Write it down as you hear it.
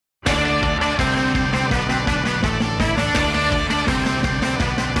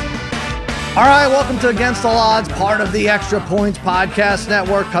All right, welcome to Against All Odds, part of the Extra Points Podcast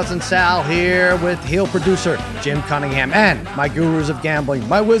Network. Cousin Sal here with heel producer Jim Cunningham and my gurus of gambling,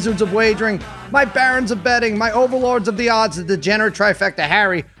 my wizards of wagering, my barons of betting, my overlords of the odds, the degenerate trifecta,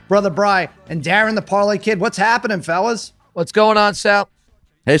 Harry, Brother Bry, and Darren the Parlay Kid. What's happening, fellas? What's going on, Sal?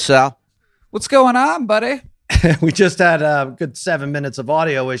 Hey, Sal. What's going on, buddy? We just had a good 7 minutes of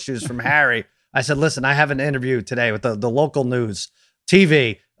audio issues from Harry. I said, listen, I have an interview today with the local news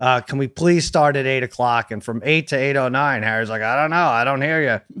TV. Can we please start at 8 o'clock? And from 8 to 8:09, Harry's like, I don't know. I don't hear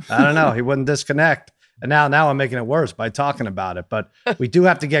you. I don't know. He wouldn't disconnect. And now I'm making it worse by talking about it. But we do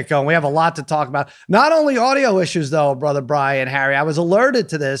have to get going. We have a lot to talk about. Not only audio issues, though, Brother Brian and Harry. I was alerted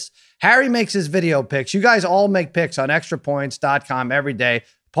to this. Harry makes his video picks. You guys all make picks on extrapoints.com every day.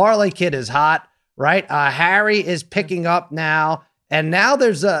 Parlay Kid is hot, right? Harry is picking up now. And now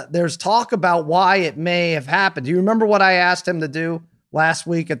there's talk about why it may have happened. Do you remember what I asked him to do last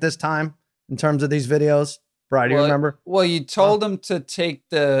week at this time in terms of these videos? Brian, do you remember? Well, you told him to take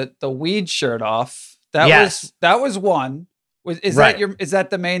the weed shirt off. That was one. Is that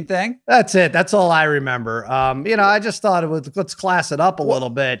the main thing? That's it. That's all I remember. I just thought let's class it up a little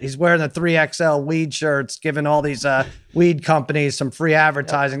bit. He's wearing the 3XL weed shirts, giving all these weed companies some free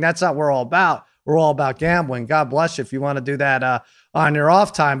advertising. Yep. That's not what we're all about. We're all about gambling. God bless you if you want to do that on your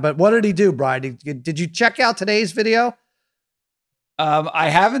off time. But what did he do, Brian? Did you check out today's video? I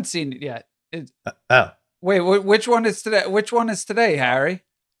haven't seen it yet. Wait, which one is today? Which one is today, Harry?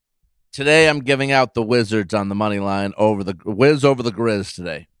 Today I'm giving out the Wizards on the money line over the Grizz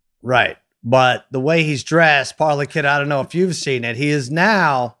today. Right. But the way he's dressed, Parlay Kid, I don't know if you've seen it. He is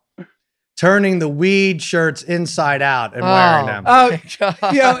now turning the weed shirts inside out and wearing them. Oh,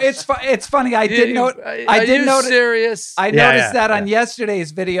 it's funny. I did notice. Serious? I noticed that on yesterday's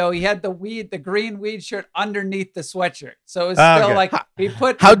video. He had the green weed shirt underneath the sweatshirt, so it's still like he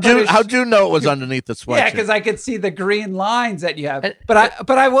put. How'd you know it was underneath the sweatshirt? Yeah, because I could see the green lines that you have. But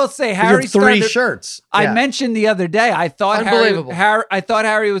I will say, Harry three shirts. I mentioned the other day. I thought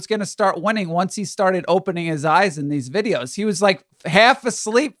Harry was going to start winning once he started opening his eyes in these videos. He was like half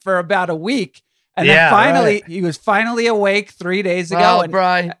asleep for about a week, and then he was finally awake 3 days ago. Well,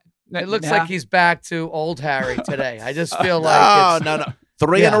 Brian, it looks like he's back to old Harry today. I just feel like no.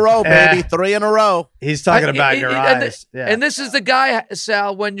 3 in a row, baby. 3 in a row. He's talking about your eyes. And this is the guy,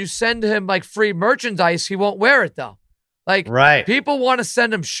 Sal, when you send him like free merchandise, he won't wear it though. Like people want to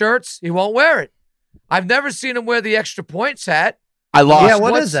send him shirts, he won't wear it. I've never seen him wear the Extra Points hat. I lost. Yeah,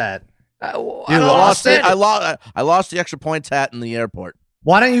 what is that? I lost it. I lost the Extra Points hat in the airport.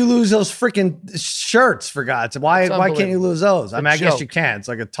 Why don't you lose those freaking shirts, for God's sake? Why can't you lose those? I guess you can. It's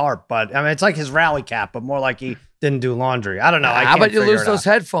like a tarp, but it's like his rally cap, but more like he didn't do laundry. I don't know. How about you lose those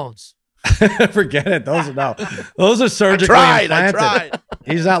headphones? Forget it. Those are surgically implanted. I tried.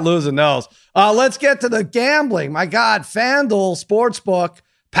 He's not losing those. Let's get to the gambling. My God, FanDuel Sportsbook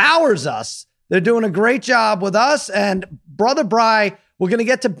powers us. They're doing a great job with us. And Brother Bry, we're going to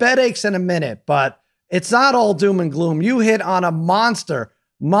get to bet aches in a minute, but it's not all doom and gloom. You hit on a monster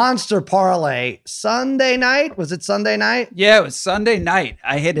parlay Sunday night. Was it Sunday night? Yeah, it was Sunday night.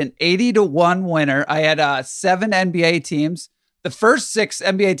 I hit an 80-1 winner. I had 7 NBA teams. The first 6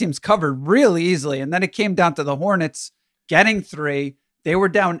 NBA teams covered really easily, and then it came down to the Hornets getting 3. They were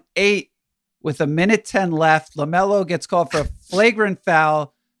down 8 with 1:10 left. LaMelo gets called for a flagrant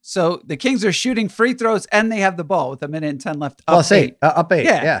foul. So the Kings are shooting free throws, and they have the ball with 1:10 left. Up 8. Up 8.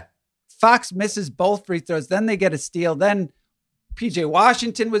 Yeah. Fox misses both free throws. Then they get a steal. Then PJ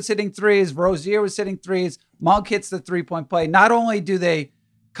Washington was hitting threes. Rozier was hitting threes. Monk hits the 3-point play. Not only do they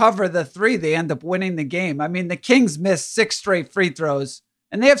cover the 3, they end up winning the game. I mean, the Kings missed 6 straight free throws,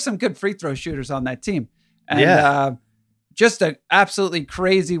 and they have some good free throw shooters on that team. And just an absolutely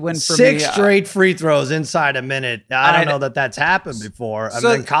crazy win for me. 6 straight free throws inside a minute. I don't know that's happened before. I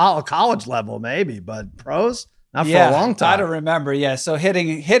mean, college level maybe, but pros? Not for a long time. I don't remember. Yeah. So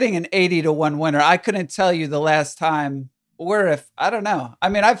hitting an 80-1 winner. I couldn't tell you the last time I don't know. I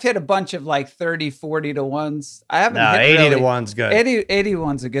mean, I've hit a bunch of like 30, 40 to ones. I haven't hit 80 to 1's good.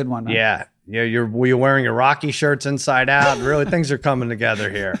 81's a good one. Man. Yeah. Yeah. You're wearing your Rocky shirts inside out. Really, things are coming together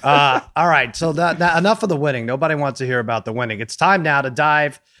here. All right. So that enough of the winning. Nobody wants to hear about the winning. It's time now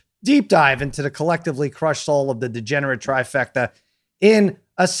to deep dive into the collectively crushed soul of the degenerate trifecta in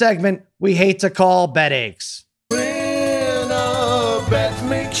a segment we hate to call Bet Aches. When a bet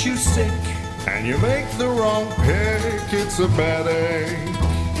makes you sick and you make the wrong pick, it's a bet ache.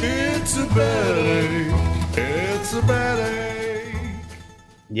 It's a bet ache. It's a bet ache.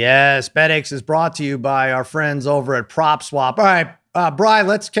 Yes, Bet Aches is brought to you by our friends over at PropSwap. All right, Bri,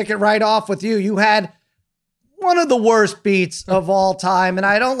 let's kick it right off with you. You had one of the worst beats of all time. And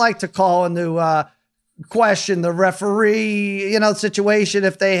I don't like to call into question the referee, situation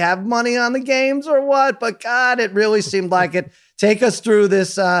if they have money on the games or what. But God, it really seemed like it. Take us through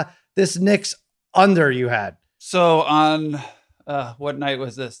this Knicks under you had. So on what night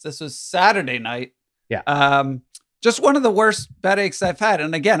was this? This was Saturday night. Yeah. Just one of the worst bet aches I've had.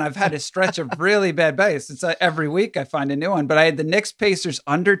 And again, I've had a stretch of really bad bet aches. It's every week I find a new one, but I had the Knicks Pacers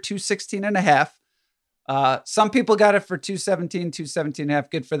under 216.5. Some people got it for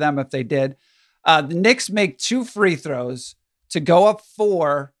 217.5. Good for them if they did. The Knicks make 2 free throws to go up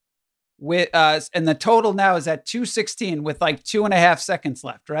 4 with, and the total now is at 216 with like 2.5 seconds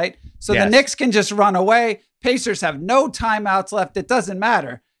left. Right. So the Knicks can just run away. Pacers have no timeouts left. It doesn't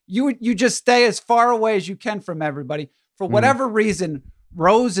matter. You just stay as far away as you can from everybody. For whatever reason,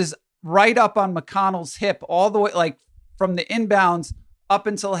 Rose is right up on McConnell's hip all the way, like from the inbounds up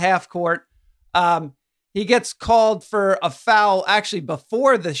until half court. He gets called for a foul actually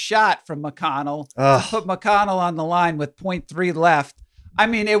before the shot from McConnell to put McConnell on the line with 0.3 left. I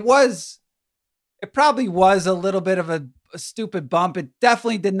mean, it probably was a little bit of a stupid bump. It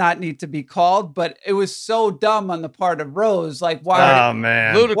definitely did not need to be called, but it was so dumb on the part of Rose. Like, why? Oh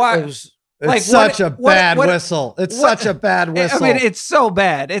man, ludicrous. It's such a bad whistle. It's such a bad whistle. I mean, it's so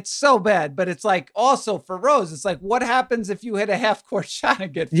bad. It's so bad. But it's like also for Rose, it's like, what happens if you hit a half court shot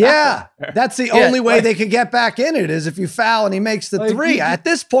and get fouled? Yeah, that's the only way they could get back in it is if you foul and he makes the 3. At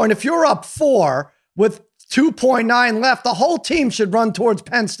this point, if you're up 4 with 2.9 left, the whole team should run towards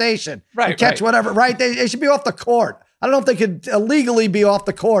Penn Station and catch whatever. Right? They should be off the court. I don't know if they could illegally be off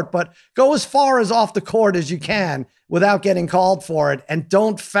the court, but go as far as off the court as you can without getting called for it, and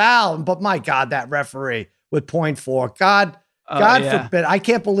don't foul. But my God, that referee with 0.4. God forbid. I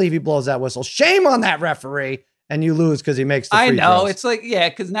can't believe he blows that whistle. Shame on that referee. And you lose because he makes the free throws. I know. It's like,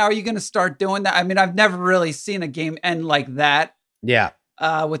 because now are you going to start doing that? I mean, I've never really seen a game end like that. Yeah.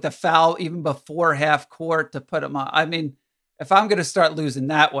 With a foul even before half court to put him on. I mean, if I'm going to start losing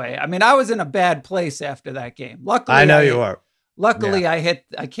that way, I mean, I was in a bad place after that game. Luckily, I know you are. Luckily, I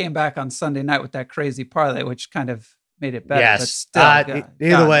came back on Sunday night with that crazy parlay, which kind of made it better. Yes. But still,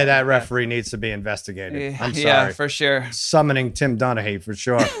 either way, that referee needs to be investigated. I'm sorry. Yeah, for sure. Summoning Tim Donaghy for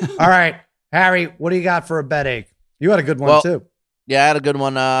sure. All right, Harry, what do you got for a bet ache? You had a good one too. Yeah, I had a good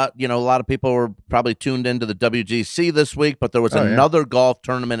one. A lot of people were probably tuned into the WGC this week, but there was another golf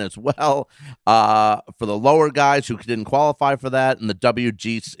tournament as well for the lower guys who didn't qualify for that, and the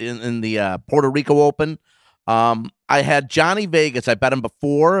WGC in the Puerto Rico Open. I had Johnny Vegas. I bet him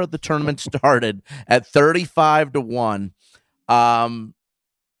before the tournament started at 35-1.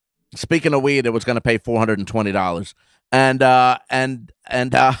 Speaking of weed, it was going to pay $420, and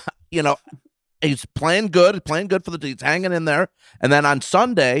he's playing good for the team. He's hanging in there. And then on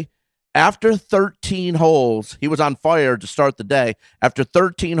Sunday, after 13 holes, he was on fire to start the day. After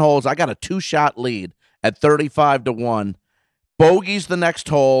 13 holes, I got a 2-shot lead at 35-1. Bogeys the next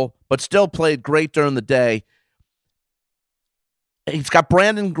hole, but still played great during the day. He's got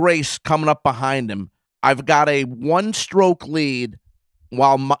Brandon Grace coming up behind him. I've got a 1-stroke lead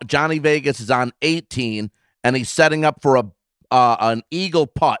while Johnny Vegas is on 18, and he's setting up for an eagle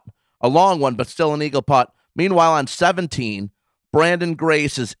putt. A long one, but still an eagle putt. Meanwhile, on 17, Brandon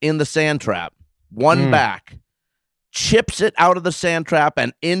Grace is in the sand trap. One back. Chips it out of the sand trap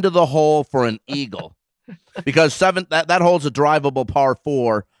and into the hole for an eagle. Because that hole's a drivable par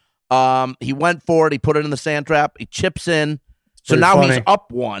 4. He went for it. He put it in the sand trap. He chips in. So now he's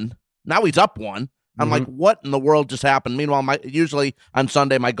up 1. I'm like, what in the world just happened? Meanwhile, usually on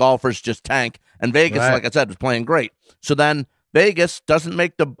Sunday, my golfers just tank. And Vegas, like I said, was playing great. So then Vegas doesn't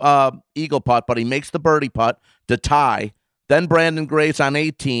make the eagle putt, but he makes the birdie putt to tie. Then Brandon Grace on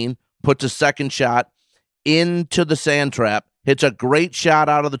 18 puts a second shot into the sand trap, hits a great shot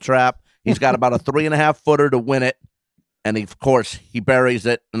out of the trap. He's got about a 3.5-footer to win it. And of course, he buries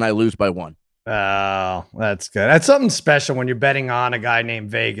it, and I lose by 1. Oh, that's good. That's something special when you're betting on a guy named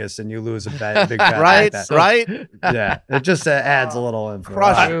Vegas and you lose a big bet. Right? Yeah, it just adds a little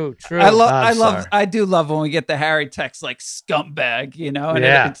influence. True. I do love when we get the Harry text like scumbag,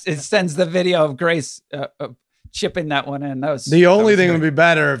 and it sends the video of Grace chipping that one in. The only thing would be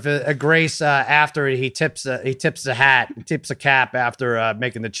better if Grace after he tips a cap after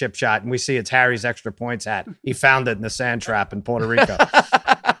making the chip shot, and we see it's Harry's extra points hat. He found it in the sand trap in Puerto Rico.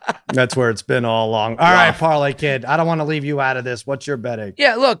 That's where it's been all along. All right, Parlay Kid. I don't want to leave you out of this. What's your betting?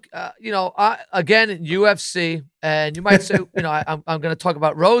 Yeah, look, again, UFC, and you might say, I'm going to talk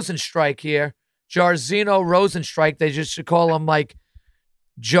about Rosenstrike here. Jairzinho Rosenstrike. They just should call him like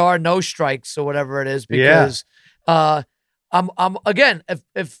Jar No Strikes or whatever it is, because I'm again,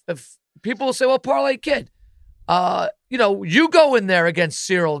 if people say, well, Parlay Kid, you go in there against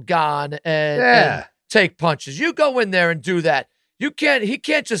Cyril Gahn and take punches. You go in there and do that. He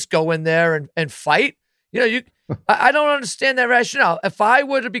can't just go in there and fight. I don't understand that rationale. If I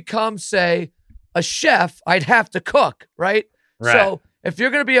were to become, say, a chef, I'd have to cook, right? So if you're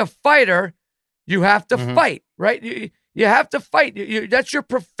going to be a fighter, you have to fight, right? You have to fight. That's your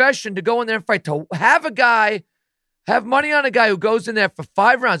profession, to go in there and fight. To have money on a guy who goes in there for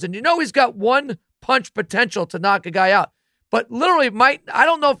 5 rounds, and he's got one punch potential to knock a guy out. But literally, I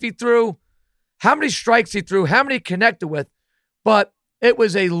don't know if he threw, how many strikes he threw, how many he connected with, but it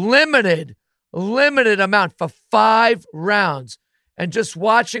was a limited amount for 5 rounds. And just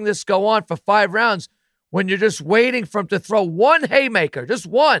watching this go on for 5 rounds, when you're just waiting for him to throw one haymaker, just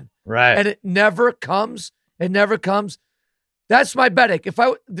one, right, and it never comes. That's my betting.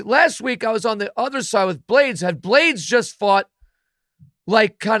 Last week I was on the other side with Blades. Had Blades just fought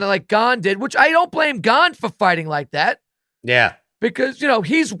kind of like Gahn did, which I don't blame Gahn for fighting like that. Yeah. Because,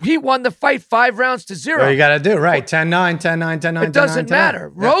 he won the fight 5 rounds to 0. Well, you got to do, right. 10-9, 10-9, 10-9, It doesn't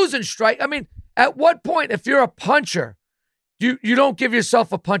matter. Yeah. Rozenstruik, at what point, if you're a puncher, you don't give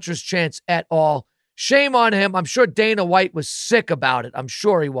yourself a puncher's chance at all. Shame on him. I'm sure Dana White was sick about it. I'm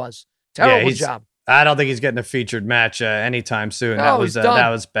sure he was. Terrible job. I don't think he's getting a featured match anytime soon. No, that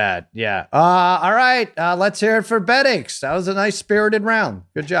was bad. Yeah. All right. Let's hear it for BetX. That was a nice spirited round.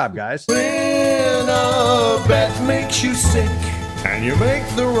 Good job, guys. When a bet makes you sick and you make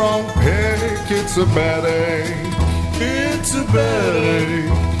the wrong pick, it's a bad ache. It's a bad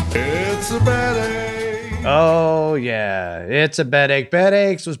ache. It's a bad ache. Oh, yeah. It's a BetX.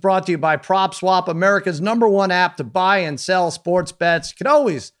 BetX was brought to you by PropSwap, America's #1 app to buy and sell sports bets. You can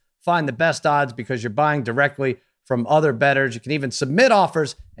always find the best odds because you're buying directly from other bettors. You can even submit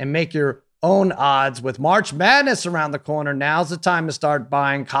offers and make your own odds. With March Madness around the corner, now's the time to start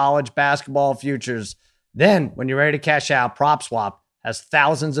buying college basketball futures. Then, when you're ready to cash out, PropSwap has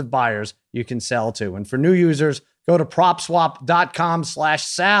thousands of buyers you can sell to. And for new users, go to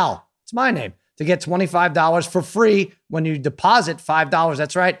PropSwap.com/Sal. It's my name. To get $25 for free when you deposit $5.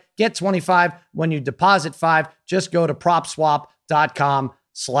 That's right. Get $25 when you deposit $5. Just go to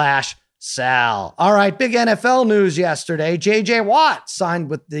PropSwap.com/Sal. All right, big NFL news yesterday. J.J. Watt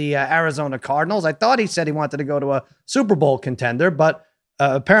signed with the Arizona Cardinals. I thought he said he wanted to go to a Super Bowl contender, but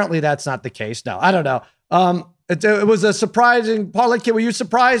apparently that's not the case. No, I don't know. It was a surprising parlay. Were you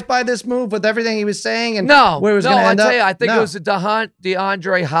surprised by this move with everything he was saying and where it was going to end up? I think it was a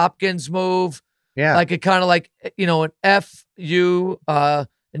DeAndre Hopkins move. Yeah, like it kind of like an FU. And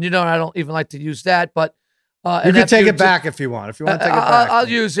I don't even like to use that, but you can take it back if you want. If you want to take it back, I'll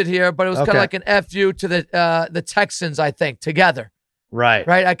use it here. But it was kind of like an FU to the Texans, I think, together. Right.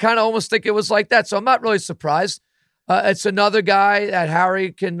 I kind of almost think it was like that. So I'm not really surprised. It's another guy that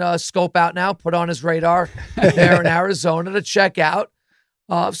Harry can scope out now, put on his radar there in Arizona to check out.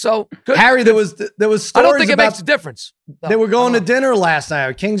 So good. Harry, there was stories. I don't think it makes a difference. They were going to dinner last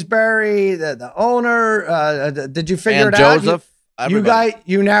night. Kingsbury, the owner. Did you figure it out? Joseph.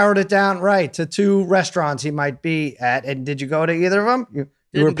 You narrowed it down right to 2 restaurants he might be at. And did you go to either of them? You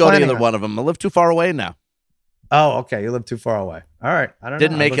didn't go to either one of them. I live too far away now. Oh, okay. You live too far away. All right. I don't know.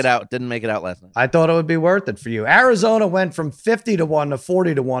 Didn't make it out last night. I thought it would be worth it for you. Arizona went from 50-1 to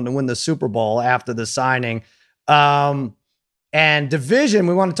 40-1 to win the Super Bowl after the signing. And division,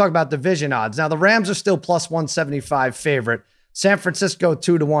 we want to talk about division odds. Now, the Rams are still plus 175 favorite. San Francisco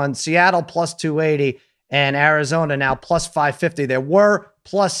 2-1. Seattle plus 280. And Arizona now plus 550. There were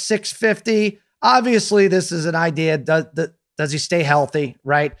plus 650. Obviously, this is an idea. Does he stay healthy,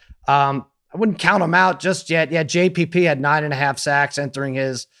 right? I wouldn't count him out just yet. Yeah, JPP had 9.5 sacks entering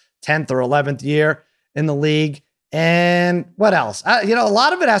his 10th or 11th year in the league. And what else? A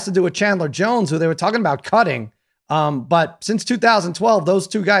lot of it has to do with Chandler Jones, who they were talking about cutting. But since 2012, those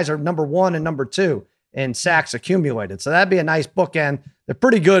 2 guys are number 1 and number 2 in sacks accumulated. So that'd be a nice bookend. They're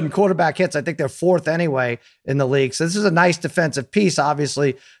pretty good in quarterback hits. I think they're 4th anyway in the league. So this is a nice defensive piece.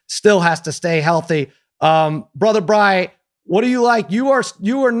 Obviously, still has to stay healthy. Brother Bry, what do you like? You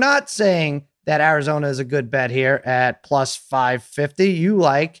are not saying that Arizona is a good bet here at plus 550. You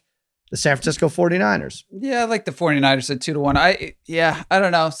like the San Francisco 49ers. Yeah, I like the 49ers at 2-1. I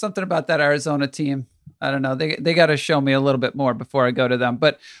don't know. Something about that Arizona team. I don't know. They got to show me a little bit more before I go to them.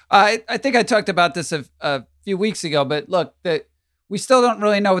 But I think I talked about this a few weeks ago. But look, we still don't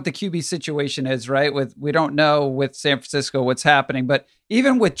really know what the QB situation is, right? We don't know with San Francisco what's happening. But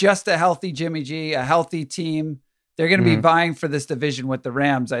even with just a healthy Jimmy G, a healthy team, they're going to be vying for this division with the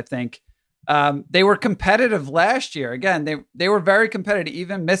Rams, I think. They were competitive last year. Again, they were very competitive,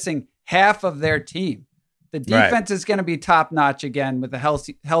 even missing half of their team. The defense is going to be top notch again with a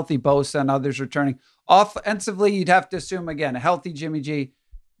healthy Bosa and others returning. Offensively, you'd have to assume again a healthy Jimmy G,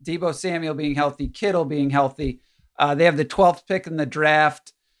 Deebo Samuel being healthy, Kittle being healthy. They have the 12th pick in the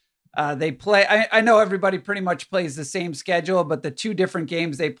draft. They play. I know everybody pretty much plays the same schedule, but the two different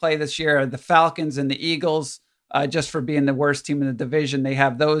games they play this year are the Falcons and the Eagles. Just for being the worst team in the division, they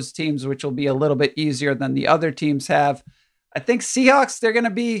have those teams, which will be a little bit easier than the other teams have. I think Seahawks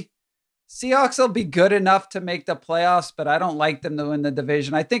will be good enough to make the playoffs, but I don't like them to win the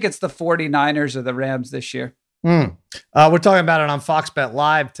division. I think it's the 49ers or the Rams this year. We're talking about it on Fox Bet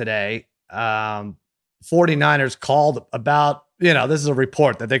Live today. 49ers called about, this is a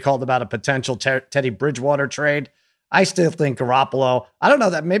report that they called about a potential Teddy Bridgewater trade. I still think Garoppolo, I don't know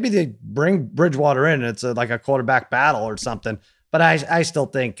that maybe they bring Bridgewater in and it's like a quarterback battle or something, but I still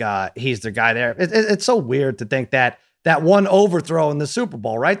think he's the guy there. It's so weird to think that one overthrow in the Super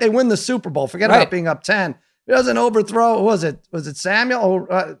Bowl, right? They win the Super Bowl. Forget about being up 10. It was an overthrow. Was it Samuel?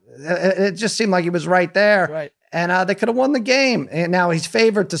 It just seemed like he was right there. Right. And they could have won the game. And now he's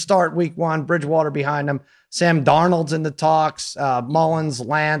favored to start week 1, Bridgewater behind him. Sam Darnold's in the talks. Mullins,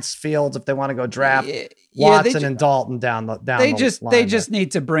 Lance, Fields, if they want to go draft. Watson and Dalton down the line. They just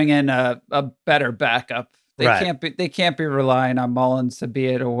need to bring in a better backup. They can't be relying on Mullins to be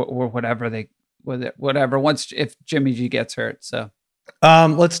it or whatever if Jimmy G gets hurt. So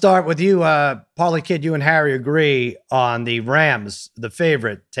let's start with you. Parlay Kid, you and Harry agree on the Rams, the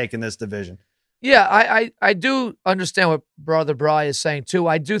favorite, taking this division. Yeah, I do understand what Brother Bry is saying, too.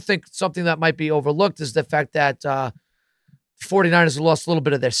 I do think something that might be overlooked is the fact that 49ers have lost a little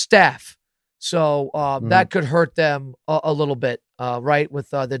bit of their staff. So that could hurt them a little bit, right,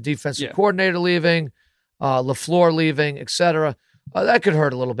 with the defensive coordinator leaving, LaFleur leaving, et cetera. That could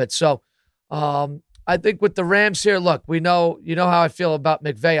hurt a little bit. So I think with the Rams here, look, you know how I feel about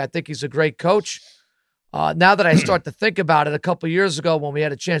McVay. I think he's a great coach. Now that I start to think about it, a couple of years ago when we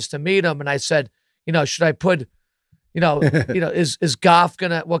had a chance to meet him, and I said, should I put, is Goff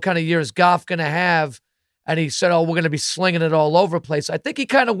what kind of year is Goff gonna have? And he said, "Oh, we're gonna be slinging it all over the place." I think he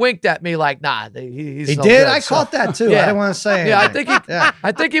kind of winked at me like, "Nah, he's." He no did. good. I caught that too. I didn't want to say anything.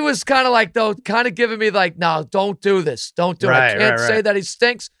 I think he was kind of like kind of giving me like, "No, don't do this. Don't do it." I can't say that he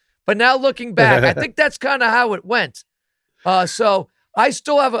stinks, but now looking back, I think that's kind of how it went. So I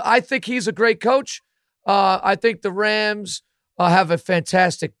think he's a great coach. I think the Rams have a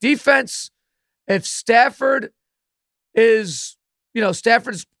fantastic defense. If Stafford is,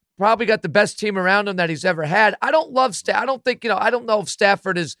 Stafford's probably got the best team around him that he's ever had. I don't love I don't think, I don't know if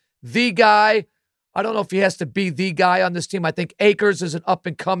Stafford is the guy. I don't know if he has to be the guy on this team. I think Akers is an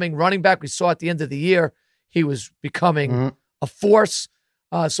up-and-coming running back. We saw at the end of the year he was becoming a force.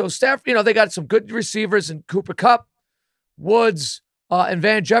 So Stafford, they got some good receivers in Cooper Kupp, Woods, and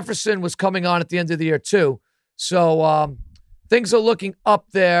Van Jefferson was coming on at the end of the year too. So things are looking up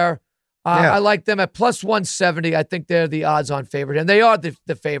there. I like them at plus 170. I think they're the odds-on favorite, and they are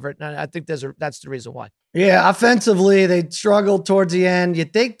the favorite. And I think that's the reason why. Yeah, offensively, they struggled towards the end. You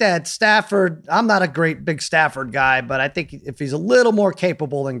think that Stafford, I'm not a great big Stafford guy, but I think if he's a little more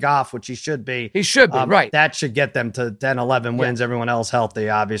capable than Goff, which he should be, right. That should get them to 10, 11 wins, everyone else healthy,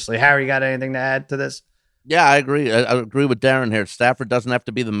 obviously. Harry, you got anything to add to this? Yeah, I agree. I agree with Darren here. Stafford doesn't have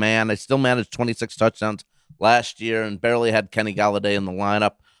to be the man. They still managed 26 touchdowns last year and barely had Kenny Galladay in the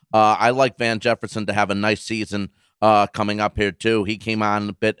lineup. I like Van Jefferson to have a nice season coming up here, too. He came on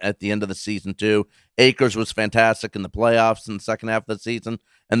a bit at the end of the season, too. Akers was fantastic in the playoffs in the second half of the season.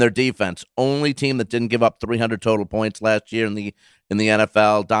 And their defense, only team that didn't give up 300 total points last year in the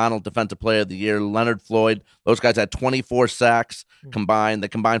NFL. Donald, Defensive Player of the Year. Leonard Floyd, those guys had 24 sacks combined. They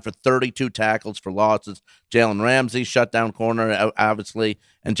combined for 32 tackles for losses. Jalen Ramsey, shutdown corner, obviously,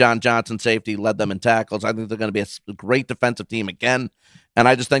 and John Johnson, safety, led them in tackles. I think they're going to be a great defensive team again. And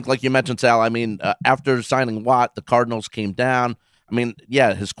I just think, like you mentioned, Sal, after signing Watt, the Cardinals came down.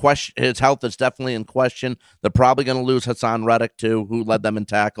 His health is definitely in question. They're probably going to lose Hassan Reddick, too, who led them in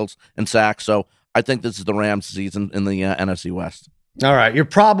tackles and sacks. So I think this is the Rams' season in the NFC West. All right, you're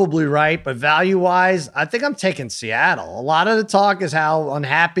probably right, but value-wise, I think I'm taking Seattle. A lot of the talk is how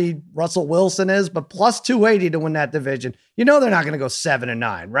unhappy Russell Wilson is, but plus 280 to win that division. They're not going to go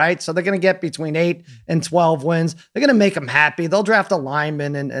 7-9, right? So they're going to get between 8 and 12 wins. They're going to make them happy. They'll draft a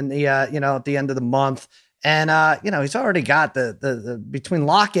lineman and the at the end of the month. And, he's already got the between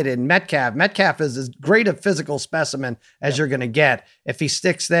Lockett and Metcalf. Metcalf is as great a physical specimen as you're going to get. If he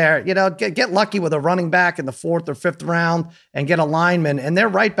sticks there, get lucky with a running back in the 4th or 5th round and get a lineman. And they're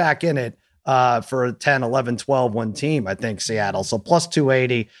right back in it for a 10, 11, 12 win team, I think, Seattle. So plus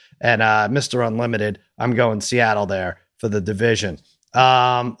 280 and Mr. Unlimited, I'm going Seattle there for the division.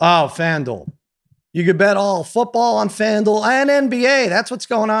 FanDuel. You could bet all football on FanDuel and NBA. That's what's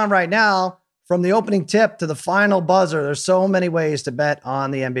going on right now. From the opening tip to the final buzzer, there's so many ways to bet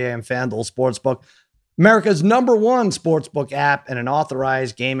on the NBA and FanDuel Sportsbook, America's #1 sportsbook app and an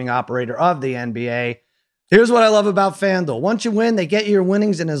authorized gaming operator of the NBA. Here's what I love about FanDuel. Once you win, they get you your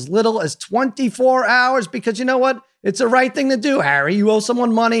winnings in as little as 24 hours because you know what? It's the right thing to do, Harry. You owe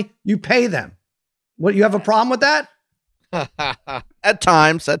someone money, you pay them. What, you have a problem with that? At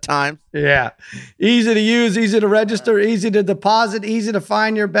times. Yeah. Easy to use, easy to register, easy to deposit, easy to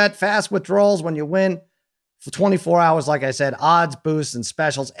find your bet, fast withdrawals when you win. For 24 hours, like I said, odds, boosts, and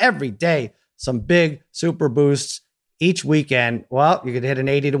specials every day. Some big super boosts each weekend. Well, you could hit an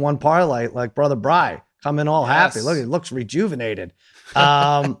 80-1 parlay like Brother Bry. Come in all happy. Look, it looks rejuvenated.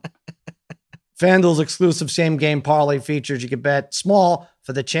 FanDuel's exclusive same-game parlay features. You can bet small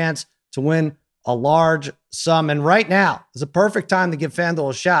for the chance to win a large sum. And right now is a perfect time to give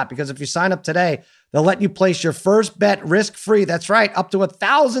FanDuel a shot because if you sign up today, they'll let you place your first bet risk-free. That's right, up to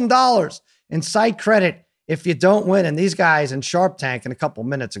 $1,000 in site credit if you don't win. And these guys in Sharp Tank in a couple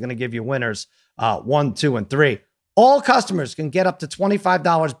minutes are going to give you winners 1, 2, and 3. All customers can get up to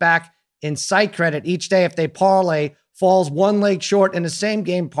 $25 back in site credit each day if they parlay falls one leg short in the same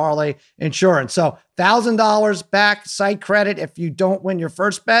game parlay insurance. So $1,000 back site credit if you don't win your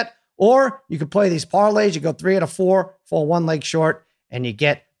first bet, or you could play these parlays. You go 3 out of 4, fall one leg short, and you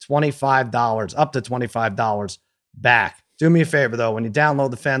get $25, up to $25 back. Do me a favor, though. When you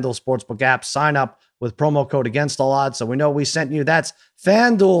download the FanDuel Sportsbook app, sign up with promo code Against All Odds so we know we sent you. That's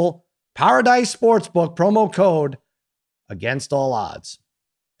FanDuel Paradise Sportsbook, promo code Against All Odds.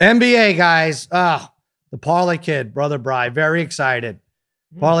 NBA, guys. The Parlay Kid, Brother Bry, very excited.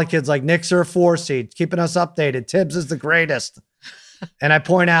 Parlay Kid's like, Knicks are a 4 seed, keeping us updated. Tibbs is the greatest. And I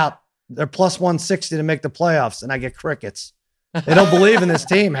point out, they're plus 160 to make the playoffs, and I get crickets. They don't believe in this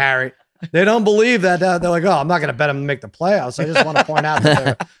team, Harry. They don't believe that. They're like, oh, I'm not going to bet them to make the playoffs. I just want to point out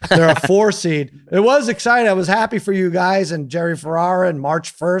that they're a 4 seed. It was exciting. I was happy for you guys and Jerry Ferrara. And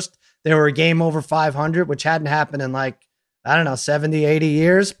March 1st, they were a game over 500, which hadn't happened in 70, 80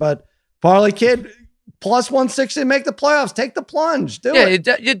 years. But Parlay Kid, plus 160 to make the playoffs. Take the plunge. Do it.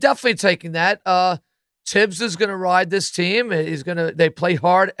 Yeah, you're definitely taking that. Tibbs is going to ride this team. They play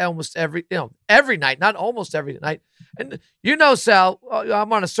hard almost every night, not almost every night. And Sal,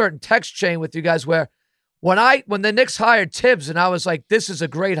 I'm on a certain text chain with you guys where when the Knicks hired Tibbs and I was like, this is a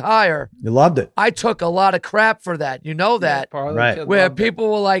great hire. You loved it. I took a lot of crap for that. You know that. Right. Where people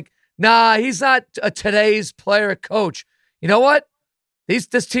were like, nah, he's not a today's player coach. You know what?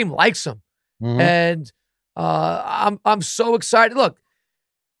 This team likes him. Mm-hmm. And I'm so excited. Look,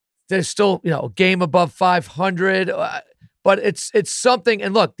 there's still a game above 500, but it's something.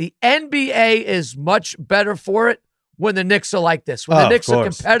 And look, the NBA is much better for it when the Knicks are like this. When the Knicks are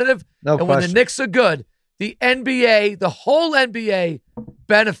competitive, when the Knicks are good, the NBA, the whole NBA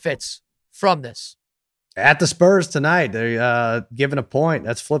benefits from this. At the Spurs tonight, they're given a point.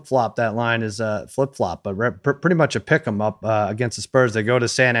 That's flip-flop. That line is flip-flop, but pretty much a pick 'em up against the Spurs. They go to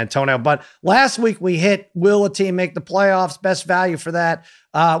San Antonio. But last week we hit, will a team make the playoffs? Best value for that.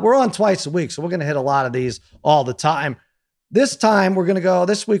 We're on twice a week, so we're going to hit a lot of these all the time. This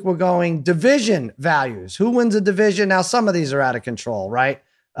week we're going division values. Who wins a division? Now, some of these are out of control, right?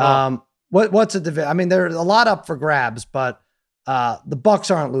 What's a division? I mean, there's a lot up for grabs, but the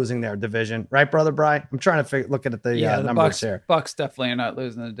Bucks aren't losing their division, right, Brother Bry? I'm trying to look at the numbers here. Bucks definitely are not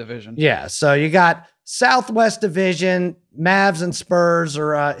losing the division. Yeah, so you got Southwest Division, Mavs and Spurs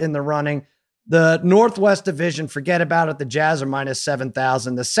are in the running. The Northwest Division, forget about it. The Jazz are minus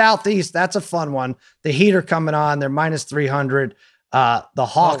 7,000. The Southeast, that's a fun one. The Heat are coming on. They're minus 300. The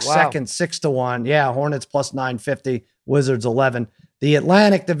Hawks second, 6-1. Yeah, Hornets plus 950. Wizards 11. The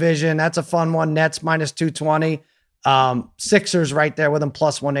Atlantic Division, that's a fun one. Nets minus 220. Sixers right there with them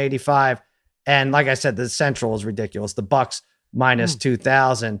plus 185. And like I said, the Central is ridiculous. The Bucks minus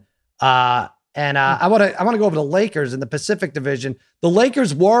 2,000. I want to go over the Lakers in the Pacific Division. The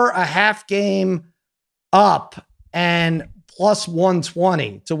Lakers were a half game up and plus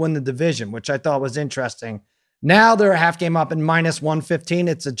 120 to win the division, which I thought was interesting. Now they're a half game up and minus 115.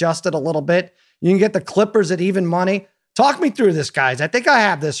 It's adjusted a little bit. You can get the Clippers at even money. Talk me through this, guys. I think I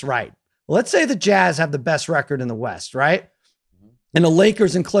have this right. Let's say the Jazz have the best record in the West, right? And the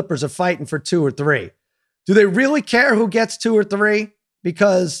Lakers and Clippers are fighting for 2 or 3. Do they really care who gets 2 or 3?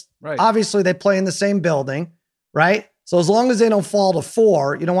 Because obviously they play in the same building, right? So as long as they don't fall to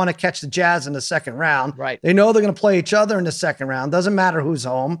 4, you don't want to catch the Jazz in the second round. Right. They know they're going to play each other in the second round. Doesn't matter who's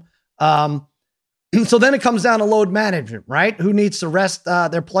home. So then it comes down to load management, right? Who needs to rest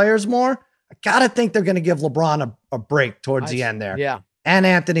their players more? I got to think they're going to give LeBron a break towards the end there. Yeah. And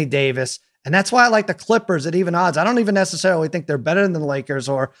Anthony Davis. And that's why I like the Clippers at even odds. I don't even necessarily think they're better than the Lakers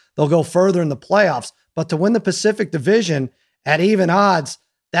or they'll go further in the playoffs, but to win the Pacific Division at even odds,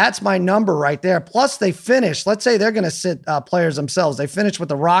 that's my number right there. Plus they finish, let's say they're going to sit players themselves. They finish with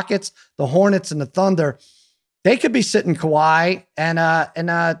the Rockets, the Hornets, and the Thunder. They could be sitting Kawhi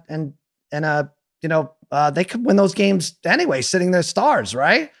they could win those games anyway, sitting their stars,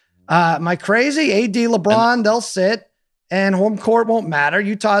 right? Am I crazy? AD, LeBron, they'll sit, and home court won't matter.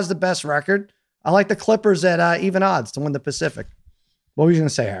 Utah has the best record. I like the Clippers at even odds to win the Pacific. What were you going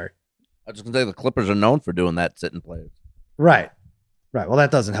to say, Harry? I was just going to say the Clippers are known for doing that, sitting players. Right. Well,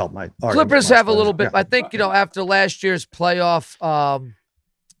 that doesn't help my argument. Clippers have a little bit. I think, after last year's playoff, kind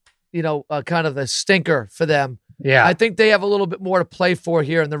of the stinker for them. Yeah. I think they have a little bit more to play for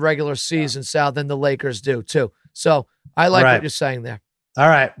here in the regular season, Sal, than the Lakers do, too. So I like what you're saying there. All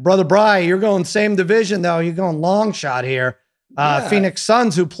right. Brother Bry, you're going same division, though. You're going long shot here. Phoenix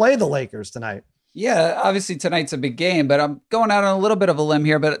Suns, who play the Lakers tonight. Yeah, obviously tonight's a big game, but I'm going out on a little bit of a limb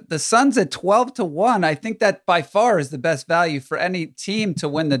here. But the Suns at 12-1, I think that by far is the best value for any team to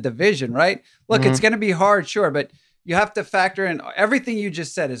win the division, right? Look, it's going to be hard, sure, but you have to factor in everything you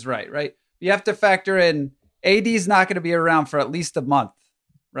just said is right? You have to factor in AD's not going to be around for at least a month,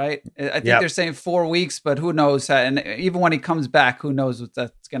 right? I think they're saying 4 weeks, but who knows? And even when he comes back, who knows what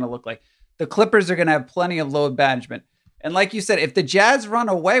that's going to look like? The Clippers are going to have plenty of load management. And like you said, if the Jazz run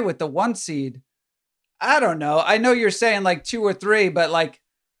away with the 1 seed, I don't know. I know you're saying like 2 or 3, but like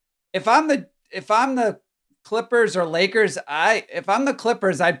if I'm the Clippers or Lakers, if I'm the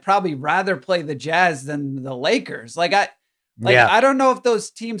Clippers, I'd probably rather play the Jazz than the Lakers. I don't know if those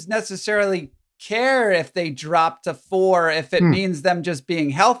teams necessarily care if they drop to 4, if it means them just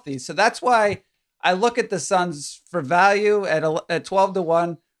being healthy. So that's why I look at the Suns for value at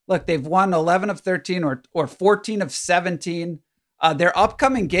 12-1. Look, they've won 11 of 13 or 14 of 17. Their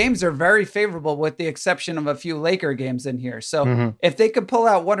upcoming games are very favorable with the exception of a few Laker games in here. So if they could pull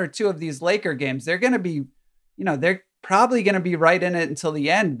out 1 or 2 of these Laker games, they're going to be, they're probably going to be right in it until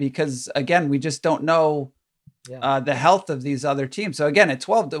the end because, again, we just don't know the health of these other teams. So, again, at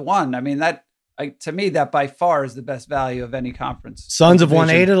 12-1, I mean, to me, that by far is the best value of any conference. Suns have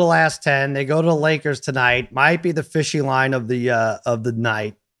won 8 of the last 10. They go to the Lakers tonight. Might be the fishy line of the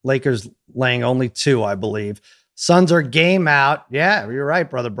night. Lakers laying only 2, I believe. Suns are game out. Yeah, you're right,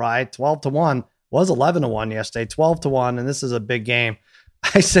 Brother Bry. 12-1 was 11-1 yesterday. 12-1, and this is a big game.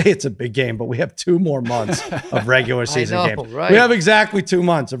 I say it's a big game, but we have 2 more months of regular season games. Right? We have exactly 2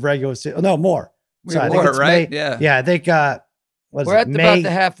 months of regular season. No, more. Sorry, more, I think it's right? May, yeah, I think. We're at about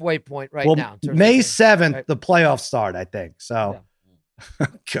the halfway point now. May 7th, the playoffs start, I think. So,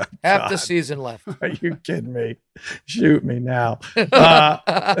 half the season left. Are you kidding me? Shoot me now.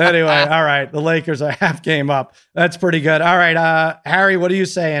 Anyway, all right. The Lakers are half game up. That's pretty good. All right, Harry, what are you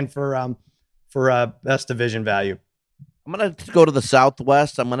saying for best division value? I'm going to go to the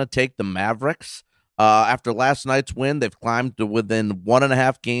Southwest. I'm going to take the Mavericks. After last night's win, they've climbed to within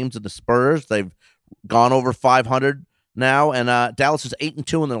 1.5 games of the Spurs. They've gone over 500 now, and Dallas is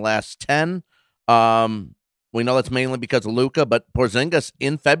 8-2 in their last 10. We know that's mainly because of Luka, but Porzingis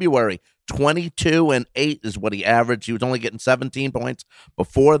in February, 22-8 is what he averaged. He was only getting 17 points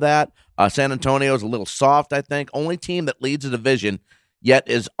before that. San Antonio is a little soft, I think. Only team that leads the division yet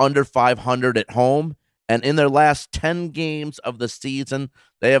is under 500 at home. And in their last 10 games of the season,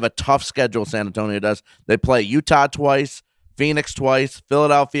 they have a tough schedule, San Antonio does. They play Utah twice, Phoenix twice,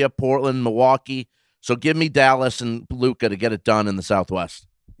 Philadelphia, Portland, Milwaukee. So give me Dallas and Luka to get it done in the Southwest.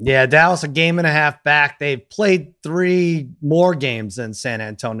 Yeah, Dallas a game and a half back. They've played 3 more games than San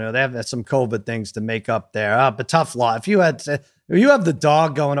Antonio. They have some COVID things to make up there. But tough lot. If you have the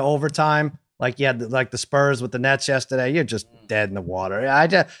dog going to overtime, like you had like the Spurs with the Nets yesterday, you're just dead in the water. I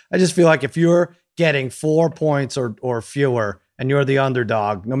just feel like if you're getting 4 points or fewer and you're the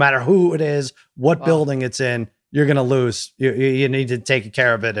underdog, no matter who it is, what building it's in, you're going to lose. You need to take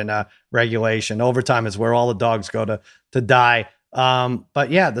care of it in regulation. Overtime is where all the dogs go to die. But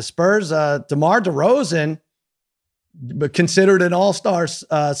yeah, the Spurs, DeMar DeRozan, considered an all-star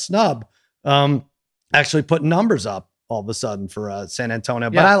snub, actually put numbers up all of a sudden for San Antonio.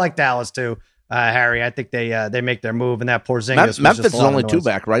 But I like Dallas too, Harry. I think they make their move, and that Porzingis. Memphis is only 2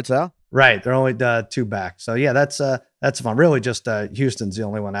 back, right, Sal? Right, they're only 2 back. So yeah, that's fun. Really, just Houston's the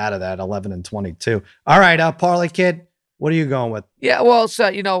only one out of that, 11-22. All right, Parlay Kid. What are you going with? Yeah, well,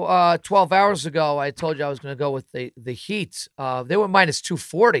 so 12 hours ago, I told you I was going to go with the Heat. They were minus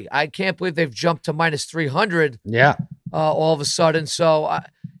 240. I can't believe they've jumped to minus 300. Yeah, all of a sudden. So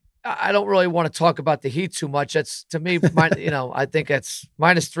I don't really want to talk about the Heat too much. That's to me, I think it's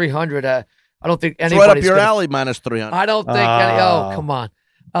minus 300. I don't think anybody's right up your alley. Minus 300. I don't think. Oh, come on.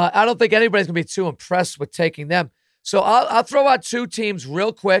 I don't think anybody's going to be too impressed with taking them. So I'll throw out two teams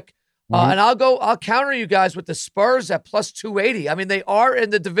real quick, and I'll counter you guys with the Spurs at plus 280. I mean, they are in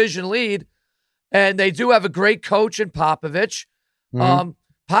the division lead, and they do have a great coach in Popovich.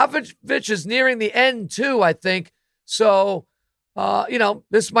 Popovich is nearing the end too, I think. So,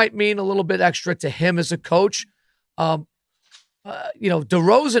 this might mean a little bit extra to him as a coach.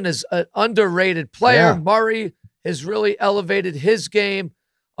 DeRozan is an underrated player. Yeah. Murray has really elevated his game.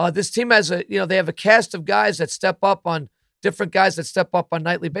 This team has they have a cast of guys that step up on different guys that step up on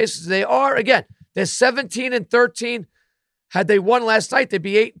nightly basis. They're 17-13. Had they won last night, they'd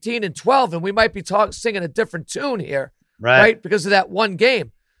be 18-12, and we might be singing a different tune here, right? Because of that one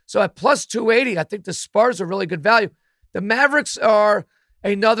game. So at plus 280, I think the Spurs are really good value. The Mavericks are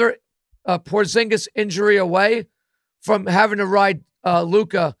another Porzingis injury away from having to ride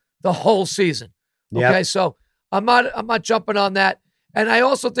Luka the whole season. Okay, so I'm not jumping on that. And I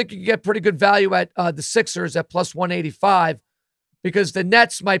also think you can get pretty good value at the Sixers at plus 185 because the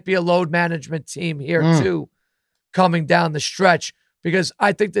Nets might be a load management team here too, coming down the stretch, because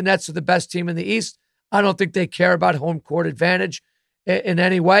I think the Nets are the best team in the East. I don't think they care about home court advantage in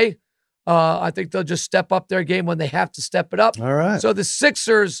any way. I think they'll just step up their game when they have to step it up. All right. So the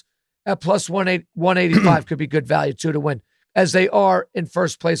Sixers at plus 185 could be good value too to win, as they are in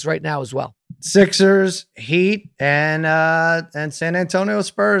first place right now as well. Sixers, Heat, and San Antonio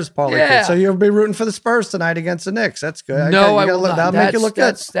Spurs, Paulie. Yeah. So you'll be rooting for the Spurs tonight against the Knicks. That's good. No, I will not. That'll make you look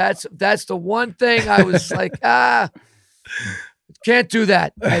good. That's the one thing I was like, can't do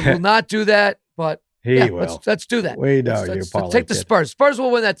that. I will not do that. But He will. Let's do that. We know you, Let's Paulie. take the Spurs. Spurs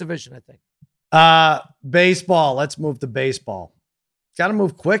will win that division, I think. Baseball. Let's move to baseball. Got to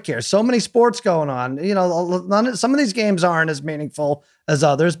move quick here. So many sports going on. Some of these games aren't as meaningful as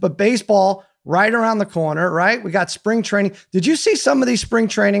others, but baseball right around the corner, right? We got spring training. Did you see some of these spring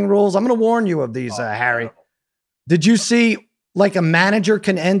training rules? I'm going to warn you of these, Harry. Did you see like a manager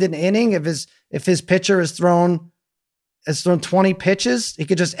can end an inning if his pitcher has thrown 20 pitches? He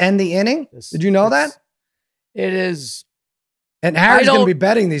could just end the inning. Did you know that? It is. And Harry's going to be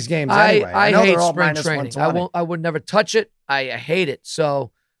betting these games anyway. I know hate they're all spring minus training. 120. I would never touch it. I hate it.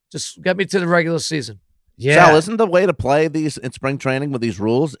 So just get me to the regular season. Yeah. Sal, isn't the way to play these in spring training with these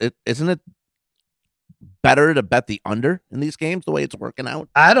rules? Isn't it better to bet the under in these games the way it's working out?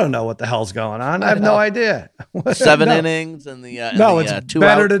 I don't know what the hell's going on. I have no idea. 7 innings and the it's two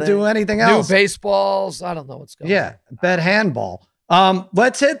better out to thing. do anything else. New baseballs. I don't know what's going on. Yeah, bet handball.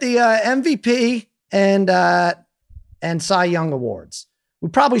 Let's hit the MVP and Cy Young awards. We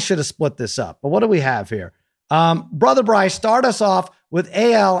probably should have split this up, but what do we have here? Brother Bryce, start us off with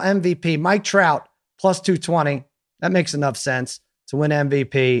AL MVP Mike Trout plus 220. That makes enough sense to win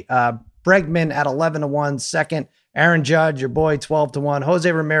MVP. Bregman at 11-1, second. Aaron Judge, your boy, 12-1.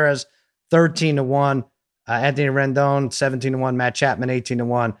 Jose Ramirez, 13-1. Anthony Rendon, 17-1. Matt Chapman,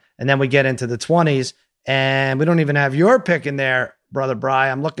 18-1. And then we get into the 20s, and we don't even have your pick in there, Brother Bry.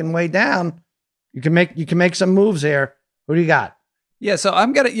 I'm looking way down. You can make some moves here. Who do you got? Yeah, so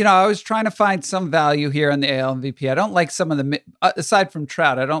I'm going to, I was trying to find some value here in the AL MVP. I don't like some of the, aside from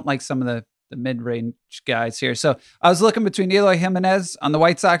Trout, I don't like some of the mid-range guys here. So I was looking between Eloy Jimenez on the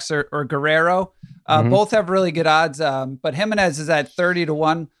White Sox or Guerrero. Both have really good odds, but Jimenez is at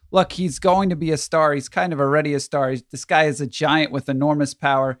 30-1. Look, he's going to be a star. He's kind of already a star. This guy is a giant with enormous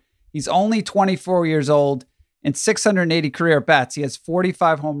power. He's only 24 years old and 680 career bats. He has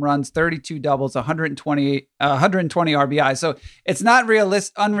 45 home runs, 32 doubles, 120 RBI. So it's not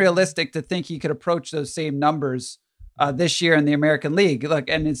unrealistic to think he could approach those same numbers this year in the American League. Look,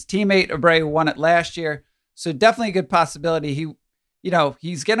 and his teammate Abreu won it last year. So definitely a good possibility.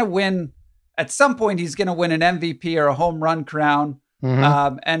 He's going to win at some point. He's going to win an MVP or a home run crown.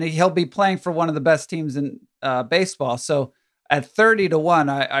 And he'll be playing for one of the best teams in baseball. So at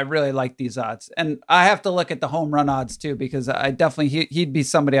 30-1, I really like these odds. And I have to look at the home run odds too, because I definitely, he'd be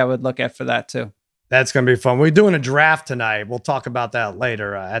somebody I would look at for that too. That's going to be fun. We're doing a draft tonight. We'll talk about that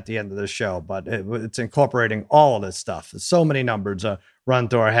later at the end of the show, but it's incorporating all of this stuff. There's so many numbers run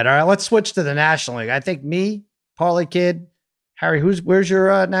through our head. All right, let's switch to the National League. I think me, Parlay Kid, Harry, where's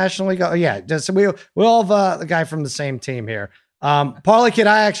your National League? Oh yeah, just we all have the guy from the same team here. Parlay Kid,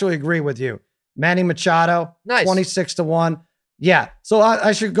 I actually agree with you. Manny Machado, nice. 26-1. Yeah, so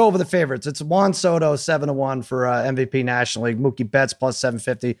I should go over the favorites. It's Juan Soto, 7-1 for MVP National League. Mookie Betts plus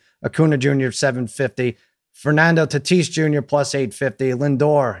 750. Acuna Jr. 750. Fernando Tatis Jr. plus 850.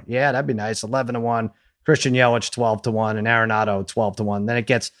 Lindor, yeah, that'd be nice. 11-1. Christian Yelich 12-1, and Arenado 12-1. Then it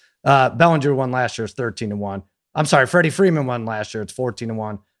gets Bellinger won last year. It's 13-1. I'm sorry, Freddie Freeman won last year. It's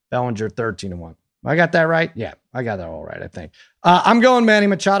 14-1. Bellinger 13-1. I got that right? Yeah, I got that all right, I think. I'm going Manny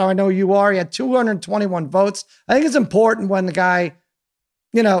Machado. I know you are. He had 221 votes. I think it's important when the guy,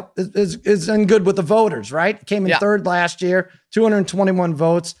 is in good with the voters, right? Came in third last year, 221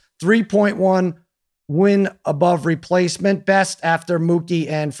 votes, 3.1 win above replacement, best after Mookie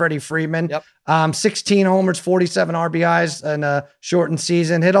and Freddie Freeman. 16 homers, 47 RBIs in a shortened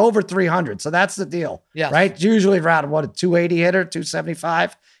season, hit over 300. So that's the deal, right? Usually around a 280 hitter,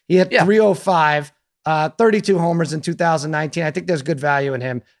 275. He hit 305, 32 homers in 2019. I think there's good value in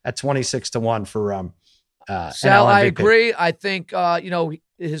him at 26-1 for Sal, I agree. I think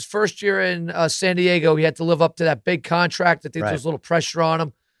his first year in San Diego, he had to live up to that big contract. I think there was a little pressure on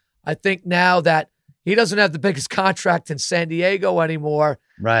him. I think now that he doesn't have the biggest contract in San Diego anymore,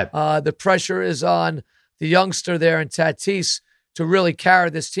 the pressure is on the youngster there in Tatis to really carry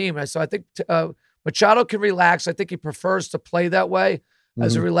this team. And so I think Machado can relax. I think he prefers to play that way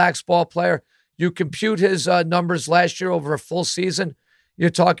as a relaxed ball player. You compute his numbers last year over a full season. You're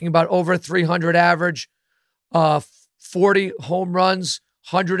talking about over 300 average, 40 home runs,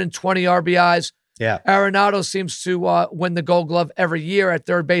 120 RBIs. Arenado seems to win the Gold Glove every year at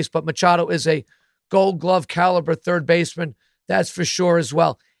third base, but Machado is a Gold Glove caliber third baseman. That's for sure as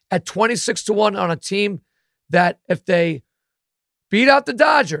well. At 26-1 on a team that if they beat out the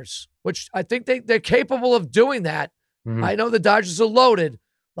Dodgers, which I think they're capable of doing that. I know the Dodgers are loaded,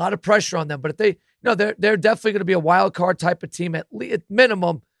 a lot of pressure on them, but if they're definitely going to be a wild card type of team at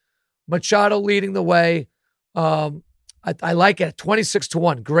minimum. Machado leading the way. I like it.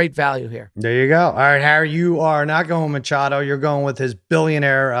 26-1. Great value here. There you go. All right, Harry, you are not going with Machado. You're going with his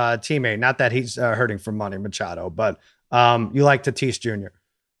billionaire teammate. Not that he's hurting for money, Machado, but you like Tatis Jr.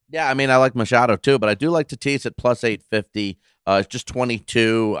 Yeah, I mean, I like Machado too, but I do like Tatis at plus 850. It's just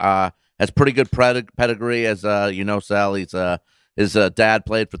 22. Has pretty good pedigree, as Sal. His dad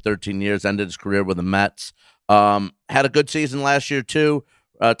played for 13 years, ended his career with the Mets. Had a good season last year too.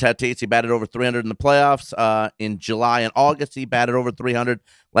 Tatis, he batted over 300 in the playoffs. In July and August, he batted over 300.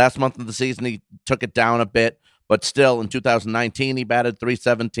 Last month of the season, he took it down a bit, but still in 2019, he batted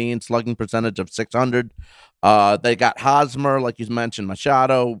 317, slugging percentage of 600. They got Hosmer, like you mentioned,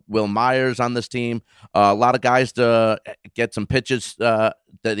 Machado, Will Myers on this team. A lot of guys to get some pitches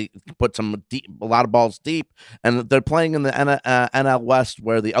that he put a lot of balls deep, and they're playing in the NL West,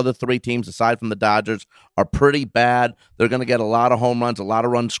 where the other three teams, aside from the Dodgers, are pretty bad. They're going to get a lot of home runs, a lot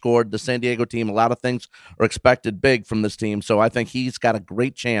of runs scored. The San Diego team, a lot of things are expected big from this team, so I think he's got a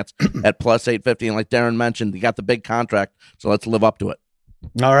great chance at plus 850. And like Darren mentioned, he got the big contract, so let's live up to it.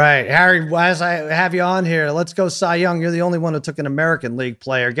 All right, Harry, as I have you on here, let's go Cy Young. You're the only one who took an American League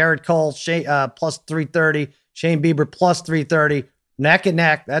player. Garrett Cole, plus 330. Shane Bieber, plus 330. Neck and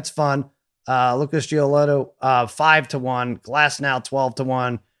neck. That's fun. Lucas Giolito, 5-1. Glasnow,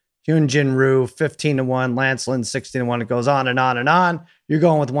 12-1. Hyunjin Ryu, 15-1. Lance Lynn, 16-1. It goes on and on and on. You're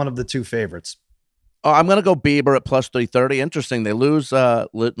going with one of the two favorites. I'm going to go Bieber at plus 330. Interesting. They lose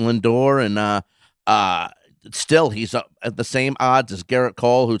Lindor, and still he's at the same odds as Garrett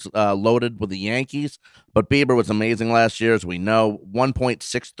Cole, who's loaded with the Yankees. But Bieber was amazing last year, as we know.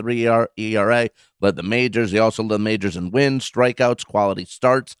 1.63 ERA, led the majors. He also led the majors in wins, strikeouts, quality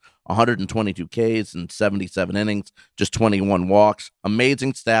starts, 122 Ks in 77 innings, just 21 walks.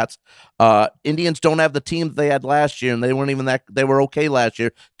 Amazing stats. Indians don't have the team that they had last year, and they weren't even that. They were okay last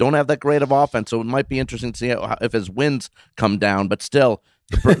year. Don't have that great of offense, so it might be interesting to see if his wins come down. But still,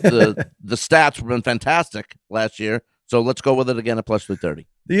 the stats have been fantastic last year. So let's go with it again at plus 330.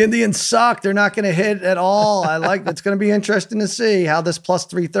 The Indians suck. They're not going to hit at all. It's going to be interesting to see how this plus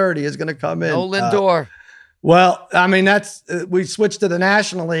 330 is going to come in. No Lindor. Well, I mean, we switched to the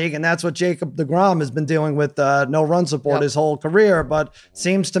National League, and that's what Jacob deGrom has been dealing with no run support his whole career, but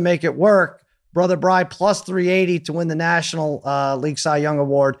seems to make it work. Brother Bry, plus 380 to win the National League Cy Young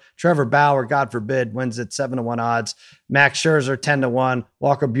Award. Trevor Bauer, God forbid, wins at 7-1 odds. Max Scherzer, 10-1.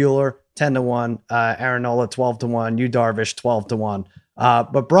 Walker Buehler, 10-1. Aaron Nola, 12-1. Yu Darvish, 12-1.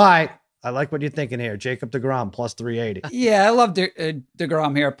 But Bry, I like what you're thinking here. Jacob deGrom, plus 380. Yeah, I love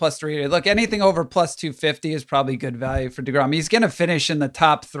deGrom here, plus 380. Look, anything over plus 250 is probably good value for deGrom. He's going to finish in the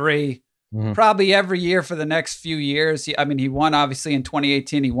top three probably every year for the next few years. He won obviously in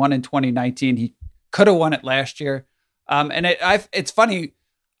 2018. He won in 2019. He could have won it last year. It's funny.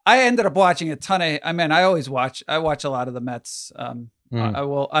 I ended up watching a ton of. I watch a lot of the Mets. I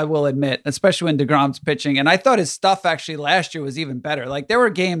will admit, especially when deGrom's pitching. And I thought his stuff actually last year was even better. Like there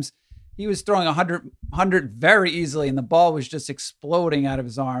were games he was throwing 100 very easily, and the ball was just exploding out of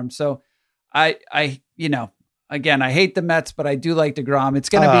his arm. So again, I hate the Mets, but I do like deGrom.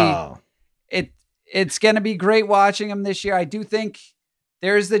 It's gonna be great watching him this year. I do think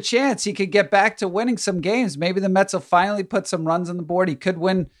there's the chance he could get back to winning some games. Maybe the Mets will finally put some runs on the board. He could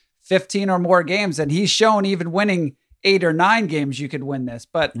win 15 or more games, and he's shown even winning 8 or 9 games, you could win this.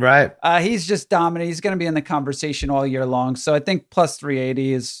 But Right. He's just dominant. He's going to be in the conversation all year long. So I think plus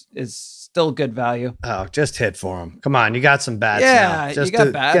 380 is still good value. Oh, just hit for him. Come on, you got some bats. Yeah, now. Just you got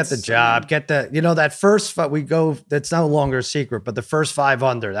to bats. get the job. Get the, that first fight we go. That's no longer a secret, but the first 5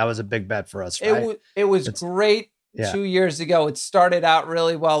 under, that was a big bet for us. Right? It was great 2 years ago. It started out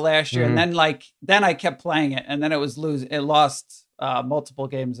really well last year, and then I kept playing it, and then it lost multiple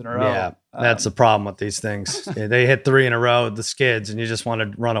games in a row. Yeah, that's the problem with these things. They hit 3 in a row, the skids, and you just want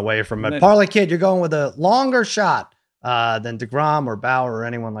to run away from it. Parlay Kid, you're going with a longer shot than DeGrom or Bauer or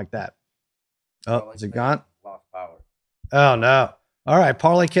anyone like that. Oh, is it gone? Lost power. Oh, no. All right,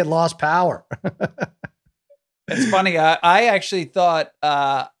 Parlay Kid lost power. It's funny. I actually thought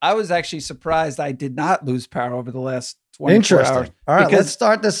I was actually surprised I did not lose power over the last 24 Interesting. hours. All right, because let's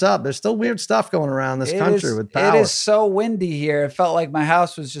start this up. There's still weird stuff going around this country with power. It is so windy here. It felt like my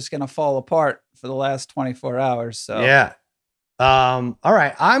house was just going to fall apart for the last 24 hours. So yeah. All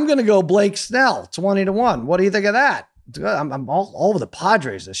right, I'm going to go Blake Snell, 20-1. What do you think of that? I'm all over the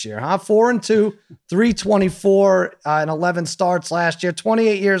Padres this year, huh? 4-2, 324 and 11 starts last year.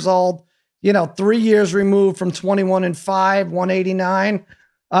 28 years old. 3 years removed from 21-5, 189.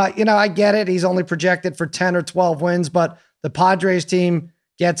 I get it. He's only projected for 10 or 12 wins, but the Padres team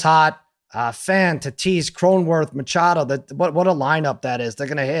gets hot. Fan, Tatis, Cronenworth, Machado. What a lineup that is. They're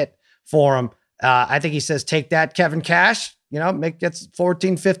going to hit for him. I think he says, take that, Kevin Cash. Gets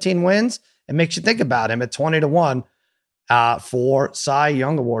 14, 15 wins and makes you think about him at 20-1 for Cy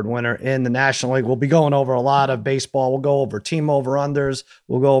Young Award winner in the National League. We'll be going over a lot of baseball. We'll go over team over-unders.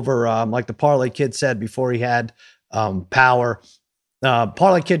 We'll go over, like the Parlay Kid said before he had power.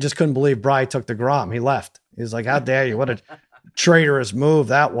 Parlay Kid just couldn't believe Bry took the Grom. He left. He was like, how dare you? What a traitorous move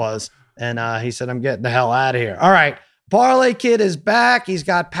that was. And he said, I'm getting the hell out of here. All right. Parlay Kid is back. He's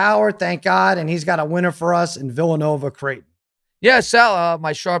got power, thank God. And he's got a winner for us in Villanova Creighton. Yeah, Sal,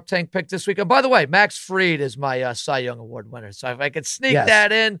 my Sharp Tank pick this week. And by the way, Max Fried is my Cy Young Award winner. So if I could sneak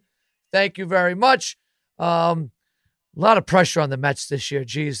that in, thank you very much. A lot of pressure on the Mets this year.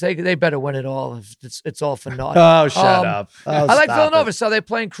 Geez, they better win it all. If it's all for naught. Oh, shut up. I like Villanova. So they're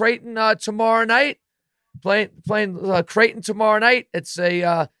playing Creighton tomorrow night. Playing Creighton tomorrow night. It's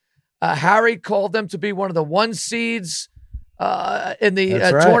Harry called them to be one of the 1 seeds in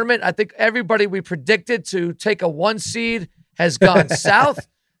the tournament. I think everybody we predicted to take a 1 seed has gone south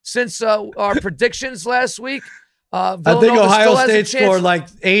since our predictions last week. I think Ohio State scored like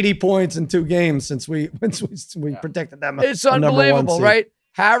 80 points in 2 games since we predicted them. It's unbelievable, right?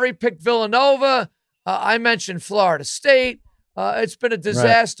 Harry picked Villanova. I mentioned Florida State. It's been a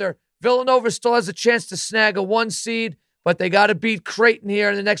disaster. Right. Villanova still has a chance to snag a 1 seed, but they got to beat Creighton here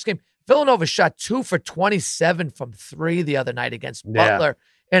in the next game. Villanova shot 2 for 27 from 3 the other night against Butler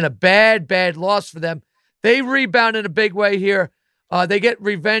in a bad loss for them. They rebound in a big way here. They get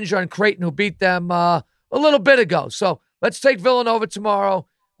revenge on Creighton, who beat them a little bit ago. So let's take Villanova tomorrow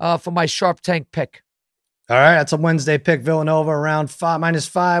for my Sharp Tank pick. All right, that's a Wednesday pick. Villanova around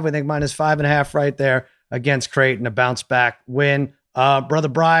 -5. We think -5.5 right there against Creighton. A bounce back win. Brother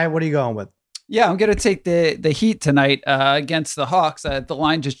Brian, what are you going with? Yeah, I'm going to take the Heat tonight against the Hawks. The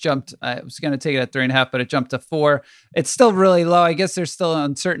line just jumped. I was going to take it at 3.5, but it jumped to 4. It's still really low. I guess there's still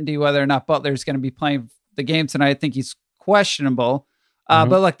uncertainty whether or not Butler's going to be playing the game tonight. I think he's questionable. But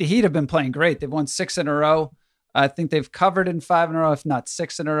look, the Heat have been playing great. They've won 6 in a row. I think they've covered in 5 in a row, if not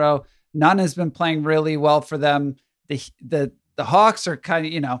 6 in a row. None has been playing really well for them. The Hawks are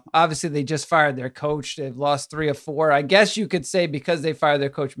kind of, obviously they just fired their coach. They've lost 3 of 4. I guess you could say because they fired their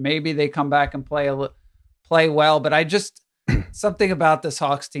coach, maybe they come back and play well. But I just something about this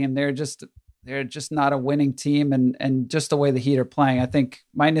Hawks team. They're just not a winning team, and just the way the Heat are playing. I think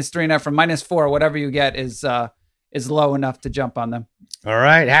 -3.5 or -4, whatever you get is low enough to jump on them. All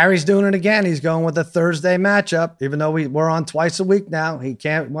right, Harry's doing it again. He's going with a Thursday matchup, even though we're on twice a week now. He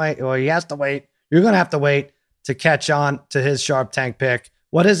can't wait, or he has to wait. You're going to have to wait to catch on to his Sharp Tank pick.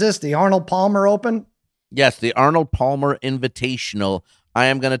 What is this? The Arnold Palmer Open? Yes, the Arnold Palmer Invitational. I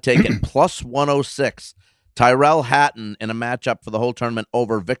am going to take it +106. Tyrell Hatton in a matchup for the whole tournament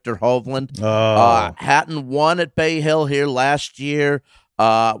over Victor Hovland. Hatton won at Bay Hill here last year,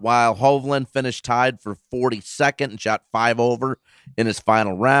 while Hovland finished tied for 42nd and shot 5 over in his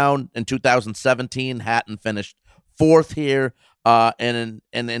final round. In 2017, Hatton finished 4th here. And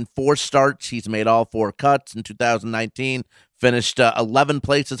in 4 starts, he's made all 4 cuts. In 2019, finished 11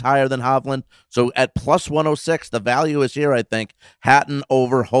 places higher than Hovland. So at +106, the value is here, I think. Hatton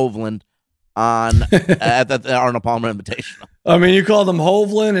over Hovland on at the Arnold Palmer Invitational. I mean, you called them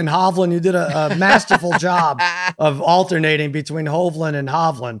Hovland and Hovland. You did a masterful job of alternating between Hovland and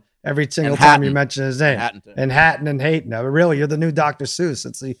Hovland every single time you mention his name. And Hatton and Hayton. Now, really, you're the new Dr.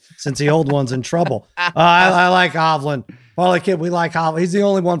 Seuss since the old one's in trouble. I like Hovland. Parlay Kid, we like Hovland. He's the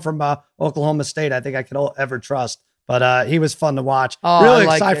only one from Oklahoma State I think I could ever trust. But he was fun to watch. Oh, really,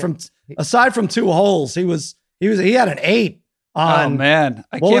 like aside from 2 holes, he had an 8. Oh man,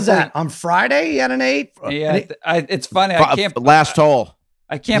 What was that? On Friday, he had an 8. Yeah, it's funny. I can't. Last hole.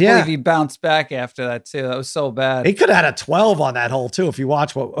 I can't believe he bounced back after that too. That was so bad. He could have had a 12 on that hole too if you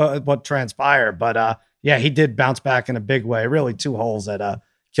watch what transpired. But he did bounce back in a big way. Really, 2 holes that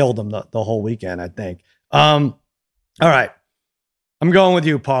killed him the whole weekend, I think. All right, I'm going with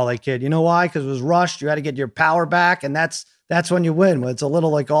you, Parlay Kid. You know why? Because it was rushed. You had to get your power back, and that's when you win. When it's a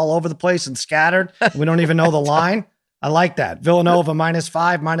little like all over the place and scattered. We don't even know the line. I like that. Villanova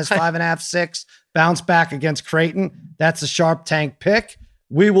 -5, -5.5, 6. Bounce back against Creighton. That's a sharp tank pick.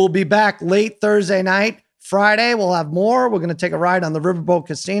 We will be back late Thursday night. Friday, we'll have more. We're going to take a ride on the Riverboat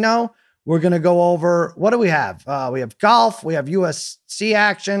Casino. We're going to go over, what do we have? We have golf. We have USC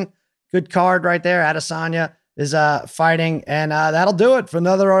action. Good card right there. Adesanya is fighting. And that'll do it for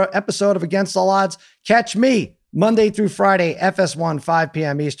another episode of Against All Odds. Catch me Monday through Friday, FS1, 5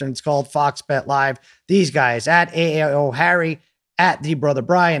 p.m. Eastern. It's called Fox Bet Live. These guys at AAO Harry, at the Brother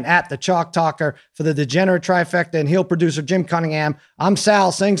Brian, at the Chalk Talker, for the Degenerate Trifecta and heel producer Jim Cunningham. I'm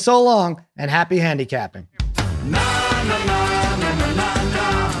Sal saying so long and happy handicapping. Na na na na na na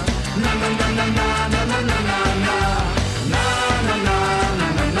na na na na na.